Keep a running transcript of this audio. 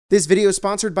This video is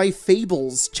sponsored by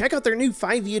Fables. Check out their new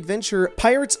 5e adventure,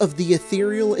 Pirates of the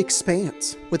Ethereal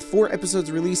Expanse, with 4 episodes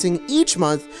releasing each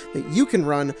month that you can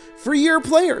run for your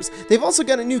players. They've also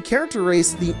got a new character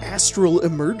race, the Astral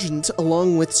Emergent,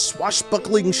 along with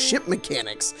swashbuckling ship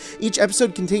mechanics. Each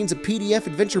episode contains a PDF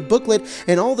adventure booklet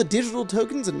and all the digital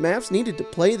tokens and maps needed to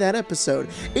play that episode.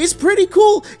 It's pretty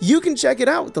cool. You can check it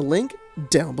out with the link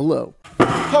down below.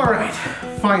 Alright,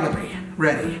 finally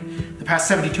ready. The past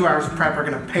 72 hours of prep are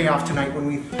going to pay off tonight when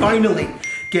we finally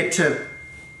get to...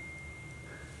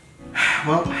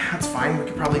 Well, that's fine. We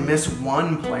could probably miss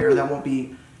one player. That won't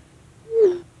be...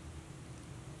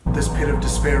 This pit of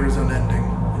despair is unending,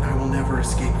 and I will never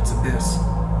escape its abyss.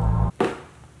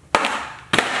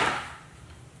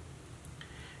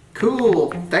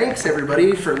 Cool. Thanks,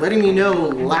 everybody, for letting me know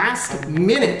last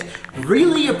minute.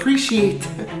 Really appreciate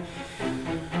it.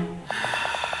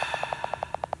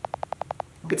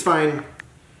 It's fine.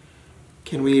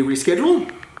 Can we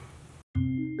reschedule?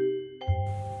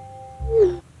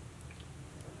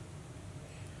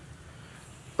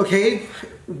 Okay,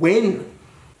 when?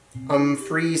 I'm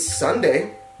free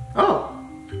Sunday. Oh,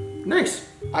 nice.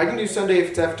 I can do Sunday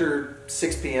if it's after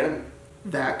 6 p.m.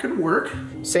 That could work.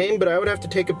 Same, but I would have to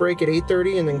take a break at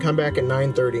 8:30 and then come back at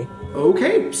 9:30.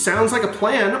 Okay, sounds like a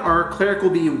plan. Our cleric will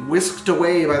be whisked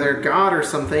away by their god or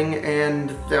something,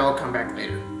 and they'll come back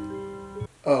later.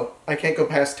 Oh, I can't go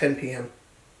past 10 p.m.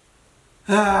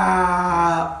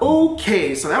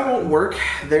 Okay, so that won't work.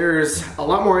 There's a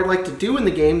lot more I'd like to do in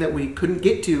the game that we couldn't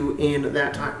get to in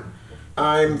that time.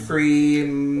 I'm free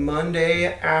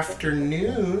Monday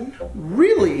afternoon.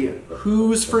 Really?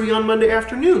 Who's free on Monday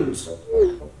afternoons?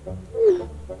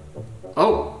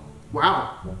 Oh,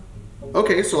 wow.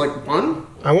 Okay, so like 1?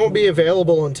 I won't be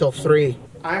available until 3.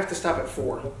 I have to stop at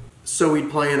 4. So we'd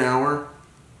play an hour?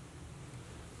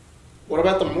 What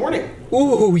about the morning?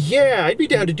 Ooh, yeah, I'd be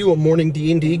down to do a morning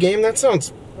D&D game. That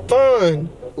sounds fun.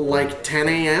 Like 10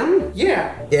 a.m.?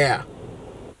 Yeah. Yeah.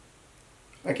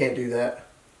 I can't do that.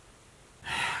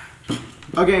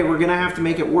 Okay, we're gonna have to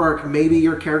make it work. Maybe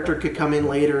your character could come in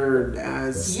later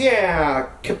as... Yeah,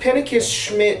 Copernicus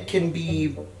Schmidt can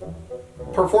be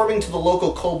performing to the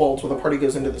local kobolds when the party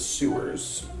goes into the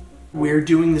sewers. We're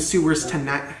doing the sewers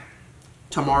tonight.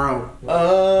 Tomorrow.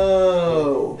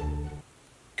 Oh.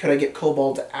 Could I get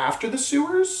kobolds after the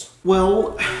sewers?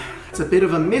 Well, it's a bit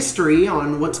of a mystery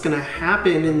on what's gonna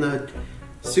happen in the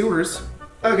sewers.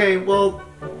 Okay, well,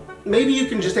 maybe you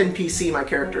can just NPC my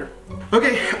character.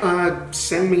 Okay,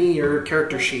 send me your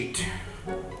character sheet.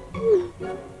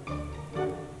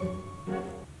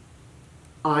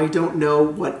 I don't know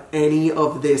what any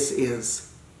of this is.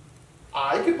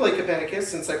 I could play Copernicus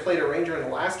since I played a ranger in the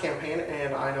last campaign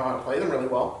and I know how to play them really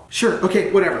well. Sure,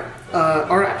 okay, whatever.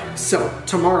 Alright, so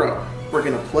tomorrow we're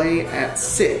gonna play at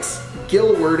 6.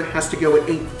 Gilward has to go at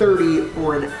 8:30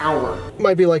 for an hour.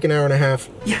 Might be like an hour and a half.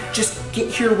 Yeah, just get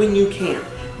here when you can.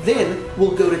 Then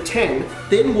we'll go to 10.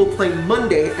 Then we'll play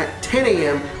Monday at 10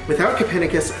 a.m. without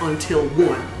Copernicus until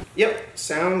 1. Yep,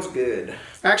 sounds good.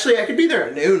 Actually, I could be there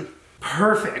at noon.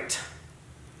 Perfect.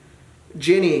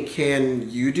 Jenny, can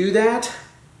you do that?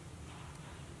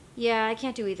 Yeah, I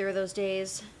can't do either of those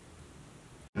days.